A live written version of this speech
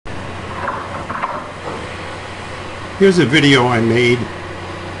Here's a video I made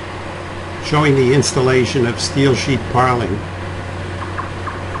showing the installation of steel sheet piling.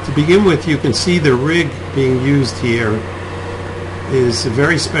 To begin with, you can see the rig being used here is a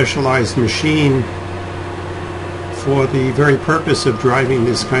very specialized machine for the very purpose of driving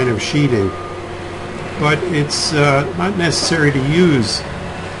this kind of sheeting. But it's not necessary to use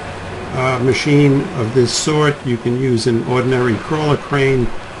a machine of this sort. You can use an ordinary crawler crane,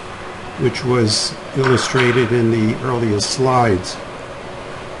 which was illustrated in the earliest slides.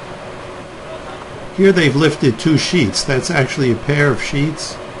 Here they've lifted two sheets. That's actually a pair of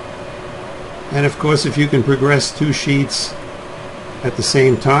sheets. And of course, if you can progress two sheets at the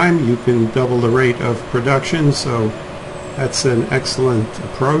same time, you can double the rate of production, so that's an excellent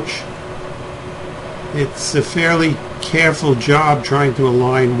approach. It's a fairly careful job trying to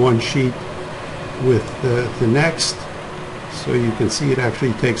align one sheet with the next. So you can see it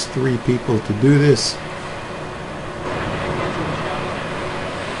actually takes 3 people to do this.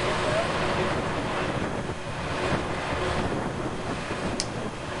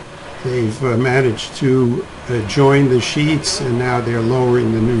 They've managed to join the sheets, and now they're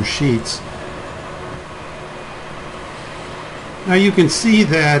lowering the new sheets. Now you can see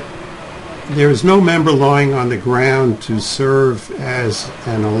that there is no member lying on the ground to serve as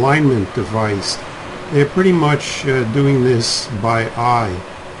an alignment device. They're pretty much doing this by eye.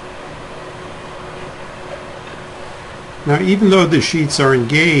 Now, even though the sheets are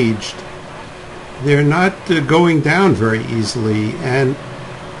engaged, they're not going down very easily, and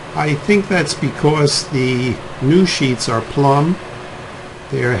I think that's because the new sheets are plumb.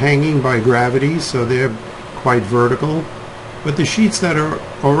 They're hanging by gravity, so they're quite vertical. But the sheets that are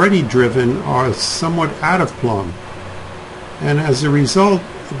already driven are somewhat out of plumb. And as a result,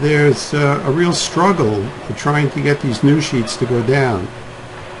 there's a real struggle trying to get these new sheets to go down.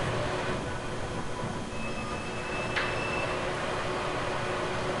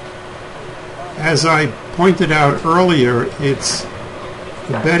 As I pointed out earlier, it's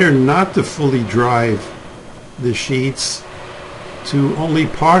better not to fully drive the sheets, to only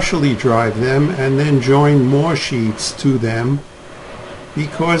partially drive them and then join more sheets to them,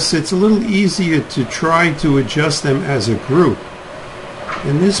 because it's a little easier to try to adjust them as a group.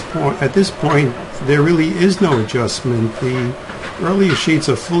 At this point, there really is no adjustment. The earlier sheets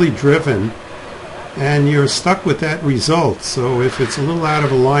are fully driven, and you're stuck with that result. So if it's a little out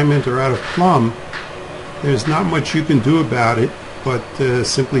of alignment or out of plumb, there's not much you can do about it, but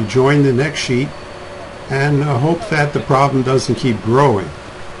simply join the next sheet and hope that the problem doesn't keep growing.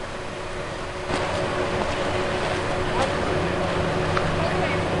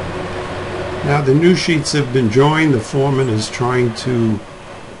 Now the new sheets have been joined. The foreman is trying to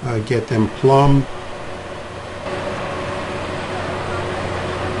get them plumb.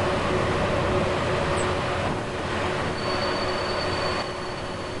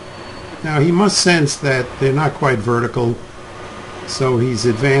 Now he must sense that they're not quite vertical, so he's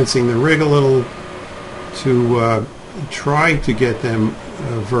advancing the rig a little to try to get them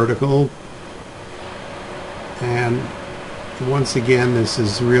vertical. And once again, this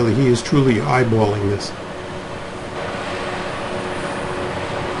is really, he is truly eyeballing this.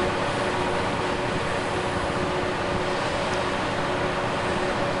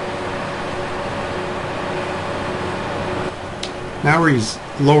 Now he's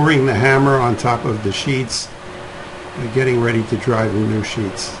lowering the hammer on top of the sheets, getting ready to drive the new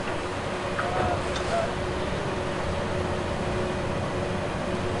sheets.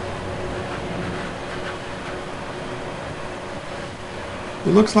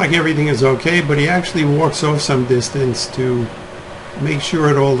 It looks like everything is okay, but he actually walks off some distance to make sure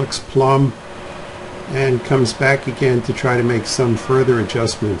it all looks plumb and comes back again to try to make some further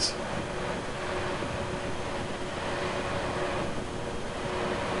adjustments.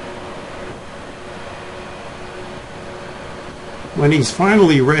 When he's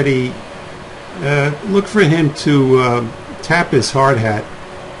finally ready, look for him to tap his hard hat.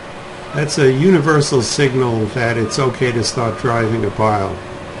 That's a universal signal that it's okay to start driving a pile.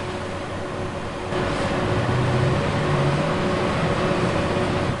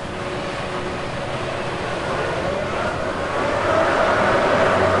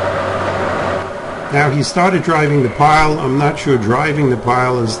 Now he started driving the pile. I'm not sure driving the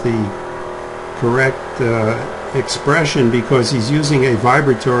pile is the correct expression, because he's using a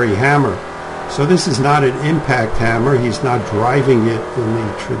vibratory hammer. So this is not an impact hammer. He's not driving it in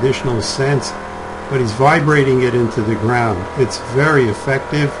the traditional sense, but he's vibrating it into the ground. It's very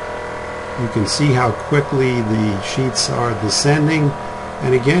effective. You can see how quickly the sheets are descending,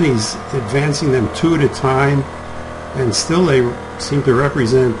 and again he's advancing them 2 at a time, and still they seem to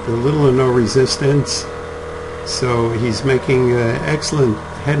represent the little or no resistance. So he's making excellent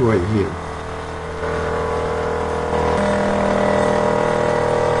headway here.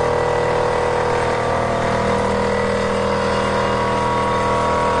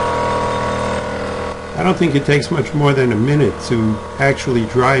 I don't think it takes much more than a minute to actually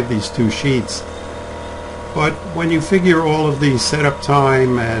drive these two sheets. But when you figure all of the setup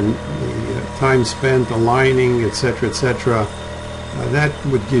time and the time spent aligning, etc., that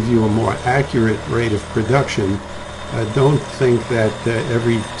would give you a more accurate rate of production. Don't think that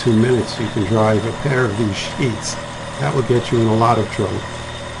every 2 minutes you can drive a pair of these sheets. That will get you in a lot of trouble.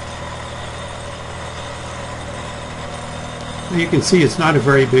 Now you can see it's not a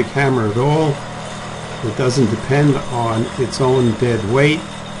very big hammer at all. It doesn't depend on its own dead weight.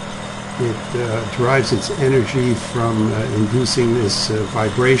 It derives its energy from inducing this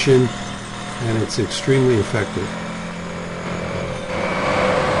vibration, and it's extremely effective.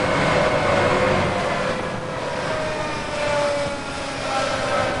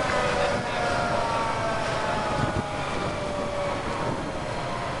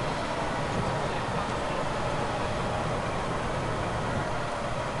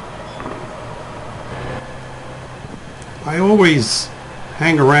 I always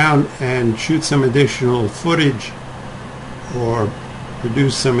hang around and shoot some additional footage or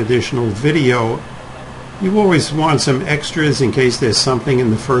produce some additional video. You always want some extras in case there's something in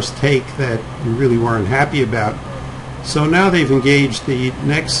the first take that you really weren't happy about. So now they've engaged the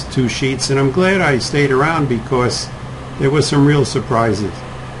next two sheets, and I'm glad I stayed around because there were some real surprises.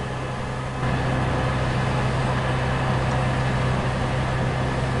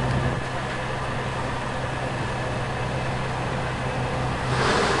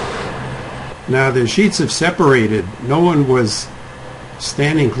 Now the sheets have separated. No one was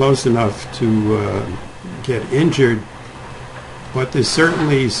standing close enough to get injured, but this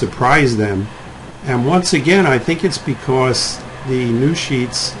certainly surprised them. And once again, I think it's because the new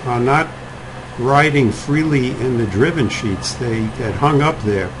sheets are not riding freely in the driven sheets. They get hung up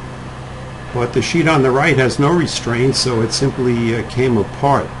there. But the sheet on the right has no restraint, so it simply came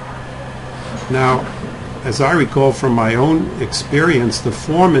apart. Now, as I recall from my own experience, the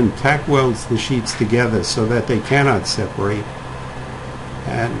foreman tack welds the sheets together so that they cannot separate.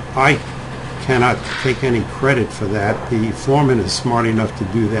 And I cannot take any credit for that. The foreman is smart enough to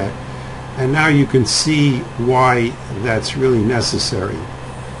do that. And now you can see why that's really necessary.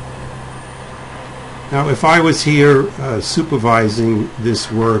 Now, if I was here supervising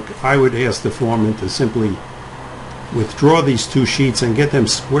this work, I would ask the foreman to simply withdraw these two sheets and get them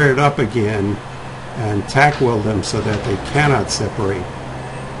squared up again and tack weld them so that they cannot separate.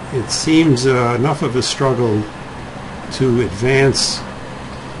 It seems enough of a struggle to advance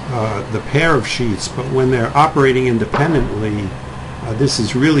the pair of sheets, but when they're operating independently, this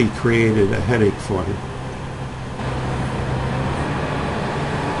has really created a headache for him.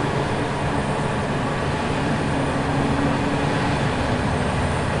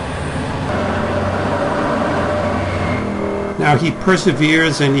 Now he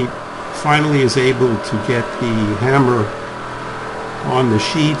perseveres, and he finally is able to get the hammer on the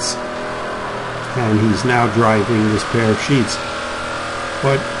sheets, and he's now driving this pair of sheets.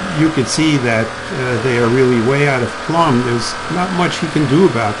 But you can see that they are really way out of plumb. There's not much he can do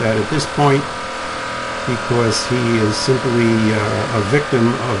about that at this point, because he is simply a victim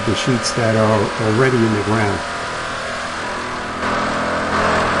of the sheets that are already in the ground.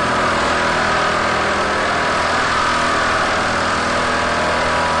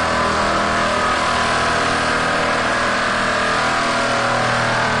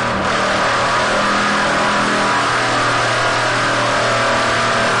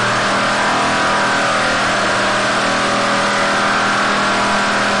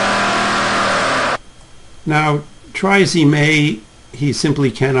 Now, try as he may, he simply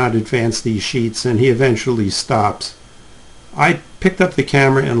cannot advance these sheets, and he eventually stops. I picked up the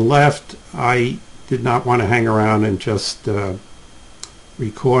camera and left. I did not want to hang around and just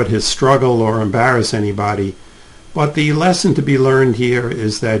record his struggle or embarrass anybody. But the lesson to be learned here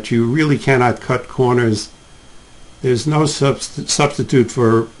is that you really cannot cut corners. There's no substitute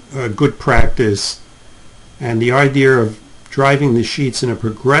for good practice, and the idea of driving the sheets in a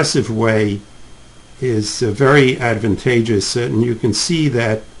progressive way is very advantageous, and you can see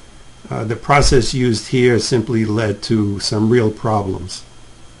that the process used here simply led to some real problems.